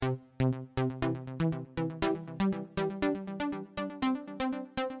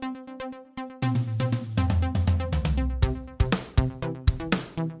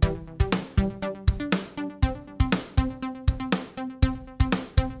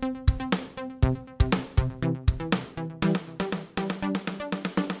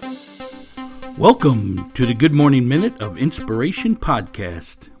Welcome to the Good Morning Minute of Inspiration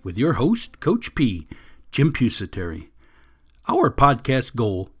podcast with your host, Coach P, Jim Pusateri. Our podcast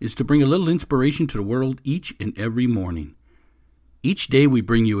goal is to bring a little inspiration to the world each and every morning. Each day we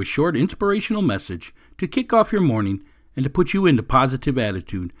bring you a short inspirational message to kick off your morning and to put you in the positive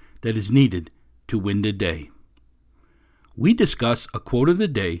attitude that is needed to win the day. We discuss a quote of the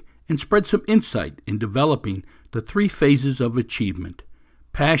day and spread some insight in developing the three phases of achievement: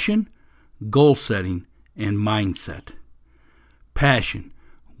 passion, goal setting, and mindset. Passion.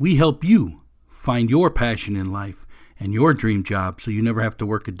 We help you find your passion in life and your dream job so you never have to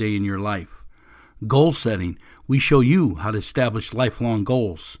work a day in your life. Goal setting. We show you how to establish lifelong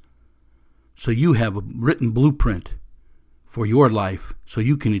goals so you have a written blueprint for your life so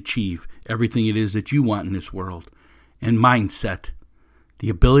you can achieve everything it is that you want in this world. And mindset. The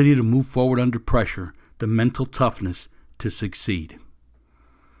ability to move forward under pressure, the mental toughness to succeed.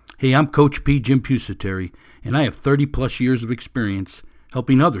 Hey, I'm Coach P, Jim Pusateri, and I have 30 plus years of experience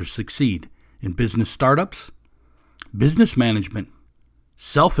helping others succeed in business startups, business management,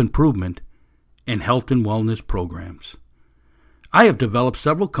 self-improvement, and health and wellness programs. I have developed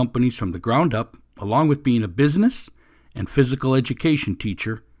several companies from the ground up, along with being a business and physical education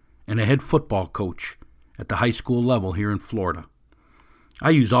teacher and a head football coach at the high school level here in Florida. I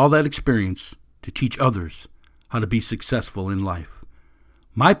use all that experience to teach others how to be successful in life.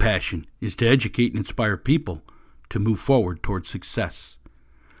 My passion is to educate and inspire people to move forward towards success.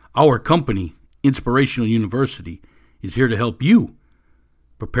 Our company, Inspirational University, is here to help you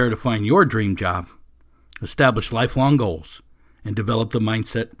prepare to find your dream job, establish lifelong goals, and develop the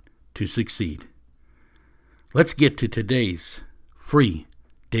mindset to succeed. Let's get to today's free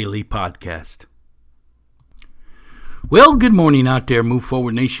daily podcast. Well, good morning out there, Move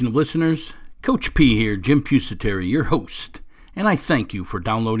Forward Nation of listeners. Coach P here, Jim Pusateri, your host. And I thank you for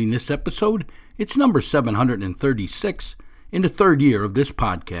downloading this episode. It's number 736 in the third year of this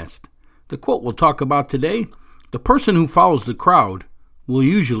podcast. The quote we'll talk about today: the person who follows the crowd will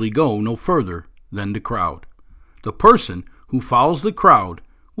usually go no further than the crowd. The person who follows the crowd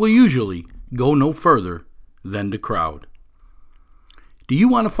will usually go no further than the crowd. Do you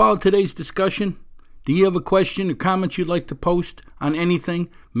want to follow today's discussion? Do you have a question or comments you'd like to post on anything,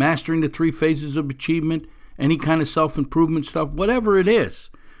 mastering the three phases of achievement, any kind of self-improvement stuff, whatever it is?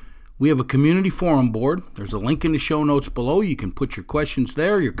 We have a community forum board. There's a link in the show notes below. You can put your questions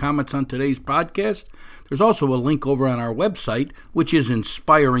there, your comments on today's podcast. There's also a link over on our website, which is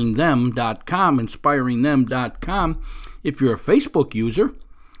inspiringthem.com, inspiringthem.com. If you're a Facebook user,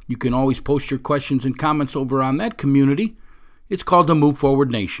 you can always post your questions and comments over on that community. It's called the Move Forward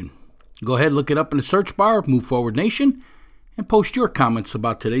Nation. Go ahead, look it up in the search bar, Move Forward Nation, and post your comments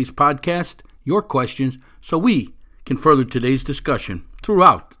about today's podcast, your questions, so we can further today's discussion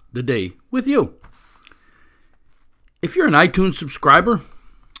throughout the day with you. If you're an iTunes subscriber,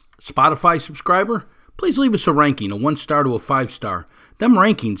 Spotify subscriber, please leave us a ranking, a 1-star to a 5-star. Them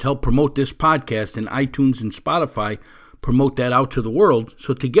rankings help promote this podcast, and iTunes and Spotify promote that out to the world,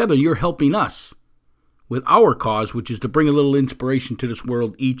 so together you're helping us with our cause, which is to bring a little inspiration to this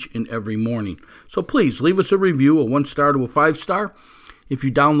world each and every morning. So please leave us a review, a 1-star to a 5-star. If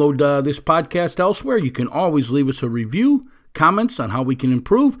you download this podcast elsewhere, you can always leave us a review, comments on how we can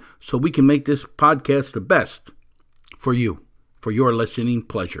improve, so we can make this podcast the best for you, for your listening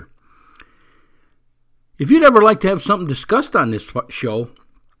pleasure. If you'd ever like to have something discussed on this show,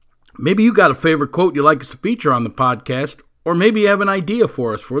 maybe you got a favorite quote you'd like us to feature on the podcast, or maybe you have an idea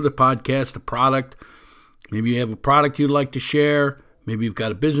for us for the podcast, a product. Maybe you have a product you'd like to share. Maybe you've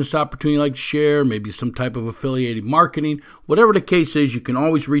got a business opportunity you'd like to share. Maybe some type of affiliated marketing. Whatever the case is, you can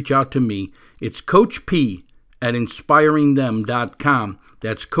always reach out to me. It's Coach P at inspiringthem.com.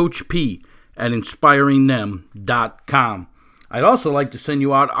 That's Coach P at inspiringthem.com. I'd also like to send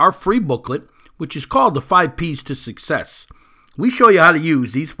you out our free booklet, which is called The 5 P's to Success. We show you how to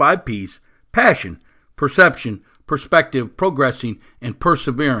use these 5 P's: passion, perception, perspective, progressing, and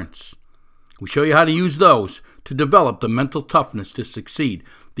perseverance. We show you how to use those to develop the mental toughness to succeed,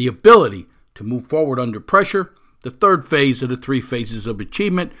 the ability to move forward under pressure, the third phase of the three phases of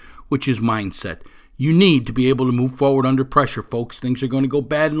achievement, which is mindset. You need to be able to move forward under pressure, folks. Things are going to go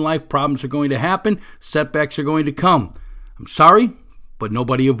bad in life. Problems are going to happen. Setbacks are going to come. I'm sorry, but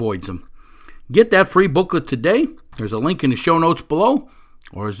nobody avoids them. Get that free booklet today. There's a link in the show notes below,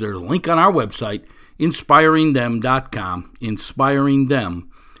 or is there a link on our website, inspiringthem.com,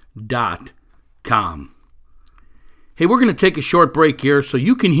 inspiringthem.com. Hey, we're going to take a short break here so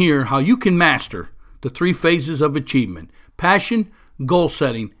you can hear how you can master the three phases of achievement: passion, goal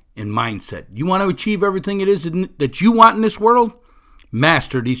setting, and mindset. You want to achieve everything it is that you want in this world?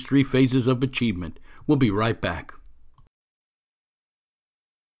 Master these 3 phases of achievement. We'll be right back.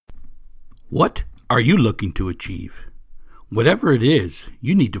 What are you looking to achieve? Whatever it is,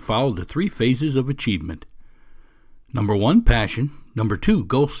 you need to follow the 3 phases of achievement. Number 1, passion. Number 2,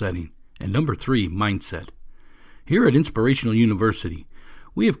 goal setting. And number 3, mindset. Here at Inspirational University,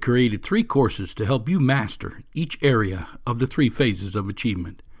 we have created 3 courses to help you master each area of the 3 phases of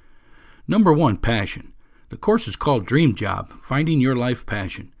achievement. Number 1, passion. The course is called Dream Job, Finding Your Life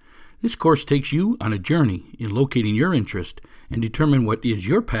Passion. This course takes you on a journey in locating your interest and determine what is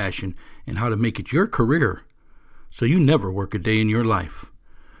your passion and how to make it your career so you never work a day in your life.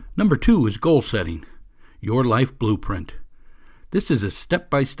 Number 2 is goal setting, Your Life Blueprint. This is a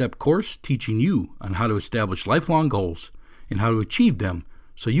step-by-step course teaching you on how to establish lifelong goals and how to achieve them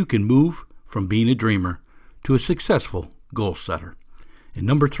so you can move from being a dreamer to a successful goal setter. And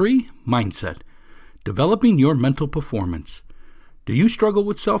number 3, mindset, developing your mental performance. Do you struggle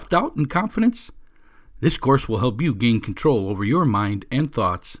with self-doubt and confidence? This course will help you gain control over your mind and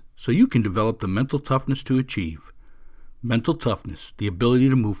thoughts so you can develop the mental toughness to achieve. Mental toughness, the ability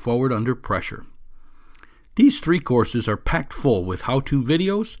to move forward under pressure. These 3 courses are packed full with how-to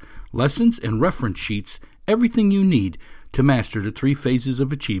videos, lessons, and reference sheets, everything you need to master the 3 phases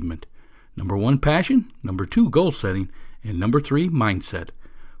of achievement. Number 1, passion. Number 2, goal setting. And number 3, mindset.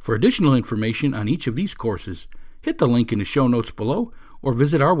 For additional information on each of these courses, hit the link in the show notes below or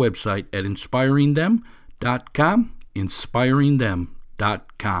visit our website at inspiringthem.com,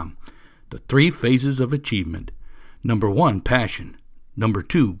 inspiringthem.com. The 3 phases of achievement. Number 1, passion. Number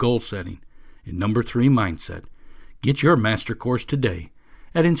 2, goal setting. And number 3, mindset. Get your master course today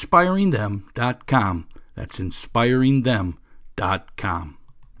at inspiringthem.com. That's inspiringthem.com.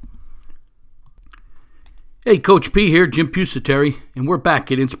 Hey, Coach P here, Jim Pusateri, and we're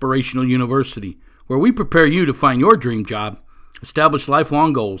back at Inspirational University, where we prepare you to find your dream job, establish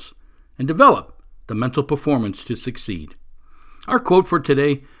lifelong goals, and develop the mental performance to succeed. Our quote for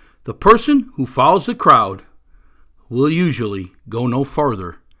today, the person who follows the crowd will usually go no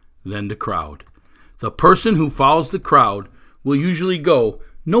further than the crowd. The person who follows the crowd will usually go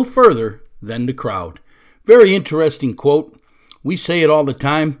no further than the crowd. Very interesting quote. We say it all the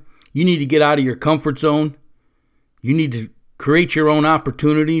time. You need to get out of your comfort zone. You need to create your own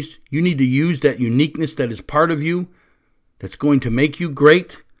opportunities. You need to use that uniqueness that is part of you that's going to make you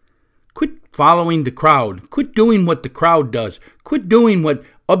great. Quit following the crowd. Quit doing what the crowd does. Quit doing what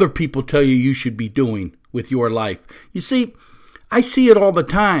other people tell you should be doing with your life. You see, I see it all the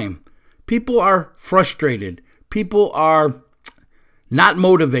time. People are frustrated. People are not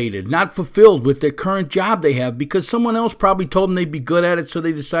motivated, not fulfilled with their current job they have because someone else probably told them they'd be good at it, so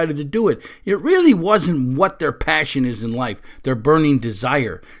they decided to do it. It really wasn't what their passion is in life, their burning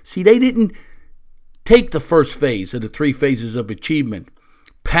desire. See, they didn't take the first phase of the 3 phases of achievement.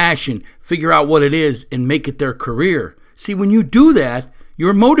 Passion, figure out what it is, and make it their career. See, when you do that,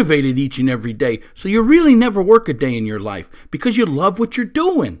 you're motivated each and every day, so you really never work a day in your life because you love what you're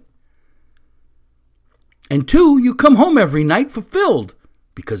doing. And 2, you come home every night fulfilled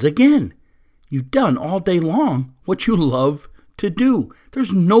because, again, you've done all day long what you love to do.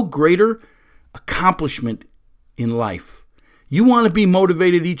 There's no greater accomplishment in life. You want to be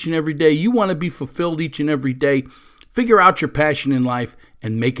motivated each and every day. You want to be fulfilled each and every day. Figure out your passion in life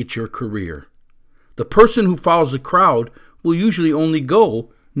and make it your career. The person who follows the crowd will usually only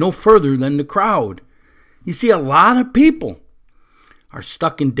go no further than the crowd. You see, a lot of people are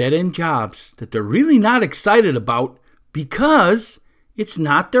stuck in dead-end jobs that they're really not excited about because it's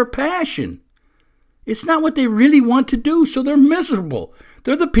not their passion. It's not what they really want to do, so they're miserable.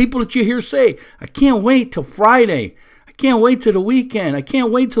 They're the people that you hear say, I can't wait till Friday. I can't wait till the weekend. I can't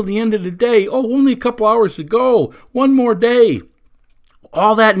wait till the end of the day. Oh, only a couple hours to go. One more day.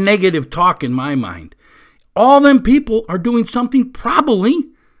 All that negative talk in my mind. All them people are doing something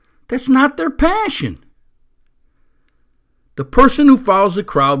probably that's not their passion. The person who follows the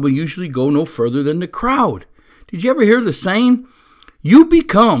crowd will usually go no further than the crowd. Did you ever hear the saying? You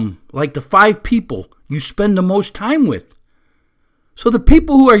become like the 5 people you spend the most time with. So the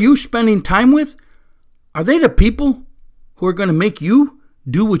people who are you spending time with, are they the people who are going to make you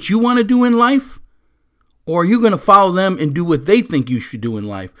do what you want to do in life? Or are you going to follow them and do what they think you should do in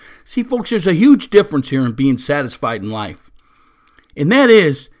life? See, folks, there's a huge difference here in being satisfied in life. And that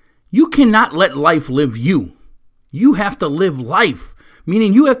is, you cannot let life live you. You have to live life,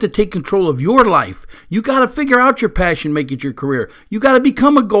 meaning you have to take control of your life. You got to figure out your passion, make it your career. You got to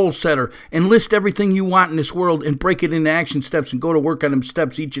become a goal setter and list everything you want in this world and break it into action steps and go to work on them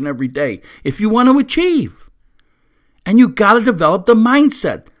steps each and every day if you want to achieve. And you got to develop the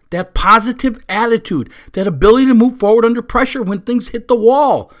mindset, that positive attitude, that ability to move forward under pressure when things hit the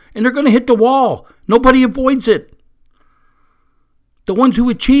wall. And they're going to hit the wall. Nobody avoids it. The ones who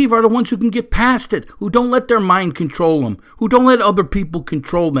achieve are the ones who can get past it, who don't let their mind control them, who don't let other people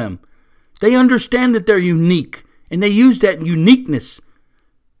control them. They understand that they're unique, and they use that uniqueness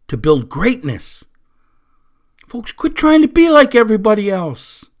to build greatness. Folks, quit trying to be like everybody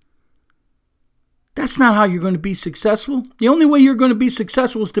else. That's not how you're going to be successful. The only way you're going to be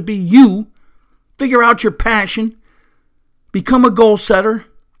successful is to be you, figure out your passion, become a goal setter,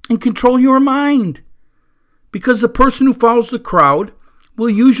 and control your mind. Because the person who follows the crowd will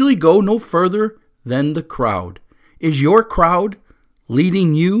usually go no further than the crowd. Is your crowd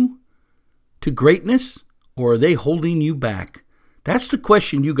leading you to greatness, or are they holding you back? That's the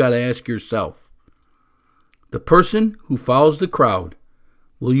question you got to ask yourself. The person who follows the crowd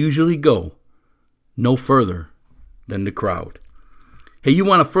will usually go no further than the crowd. Hey, you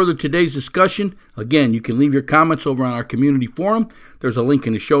want to further today's discussion? Again, you can leave your comments over on our community forum. There's a link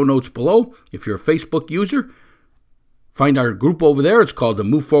in the show notes below. If you're a Facebook user, find our group over there. It's called the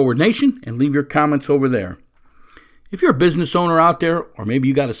Move Forward Nation, and leave your comments over there. If you're a business owner out there, or maybe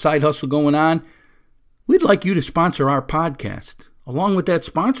you got a side hustle going on, we'd like you to sponsor our podcast. Along with that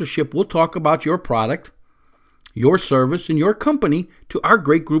sponsorship, we'll talk about your product, your service, and your company to our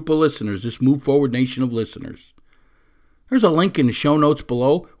great group of listeners, this Move Forward Nation of listeners. There's a link in the show notes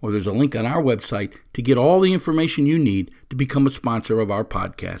below, or there's a link on our website to get all the information you need to become a sponsor of our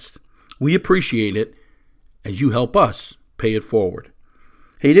podcast. We appreciate it as you help us pay it forward.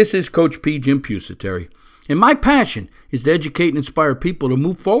 Hey, this is Coach P, Jim Pusateri, and my passion is to educate and inspire people to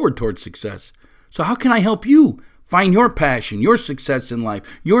move forward towards success. So how can I help you find your passion, your success in life,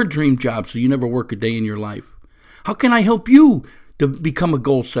 your dream job so you never work a day in your life? How can I help you to become a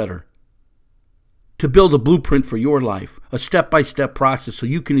goal setter, to build a blueprint for your life, a step-by-step process so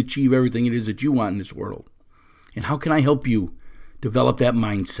you can achieve everything it is that you want in this world? And how can I help you develop that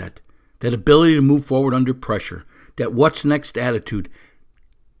mindset, that ability to move forward under pressure, that what's next attitude?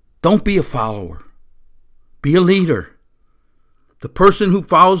 Don't be a follower. Be a leader. The person who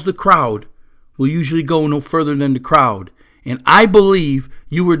follows the crowd will usually go no further than the crowd. And I believe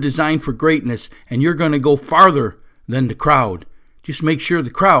you were designed for greatness, and you're going to go farther than the crowd. Just make sure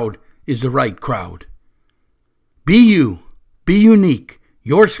the crowd is the right crowd. Be you. Be unique.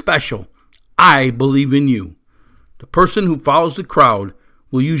 You're special. I believe in you. The person who follows the crowd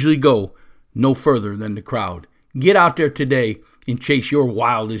will usually go no further than the crowd. Get out there today and chase your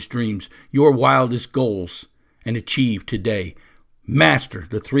wildest dreams, your wildest goals, and achieve today. Master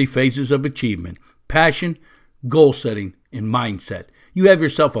the 3 phases of achievement: passion, goal setting, and mindset. You have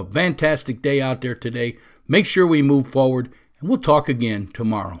yourself a fantastic day out there today. Make sure we move forward, and we'll talk again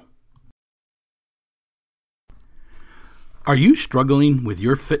tomorrow. Are you struggling with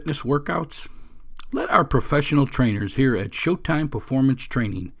your fitness workouts? Let our professional trainers here at Showtime Performance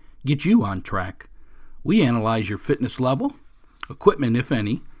Training get you on track. We analyze your fitness level, equipment if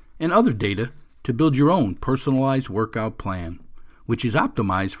any, and other data to build your own personalized workout plan, which is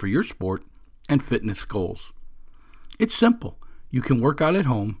optimized for your sport and fitness goals. It's simple. You can work out at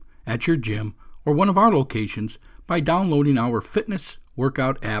home, at your gym, or one of our locations by downloading our fitness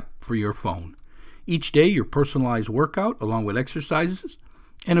workout app for your phone. Each day, your personalized workout, along with exercises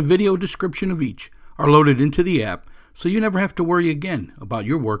and a video description of each, are loaded into the app, so you never have to worry again about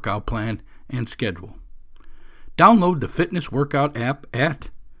your workout plan and schedule. Download the fitness workout app at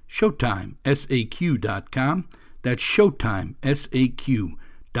ShowtimeSAQ.com. That's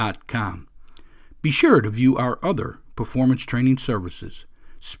ShowtimeSAQ.com. Be sure to view our other performance training services: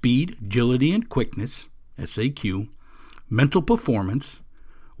 speed, agility, and quickness, SAQ, mental performance,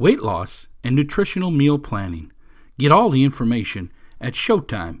 weight loss, and nutritional meal planning. Get all the information at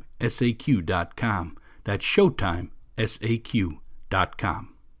ShowtimeSAQ.com. That's ShowtimeSAQ.com.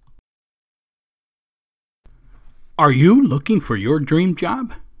 Are you looking for your dream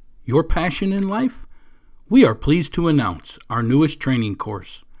job, your passion in life? We are pleased to announce our newest training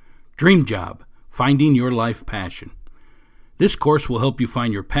course, Dream Job: Finding Your Life Passion. This course will help you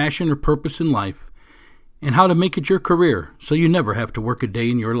find your passion or purpose in life and how to make it your career so you never have to work a day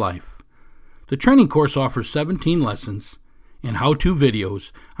in your life. The training course offers 17 lessons and how-to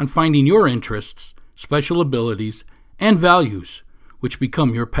videos on finding your interests, special abilities, and values, which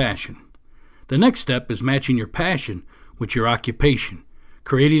become your passion. The next step is matching your passion with your occupation,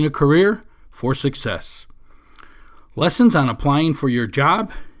 creating a career for success. Lessons on applying for your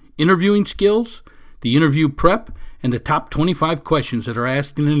job, interviewing skills, the interview prep, and the top 25 questions that are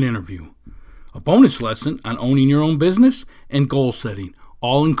asked in an interview. A bonus lesson on owning your own business and goal setting,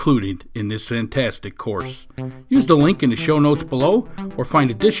 all included in this fantastic course. Use the link in the show notes below or find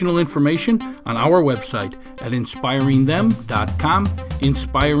additional information on our website at inspiringthem.com,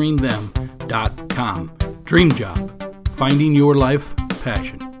 inspiringthem.com. Dream Job, finding your life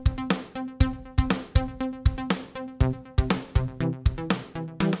passion.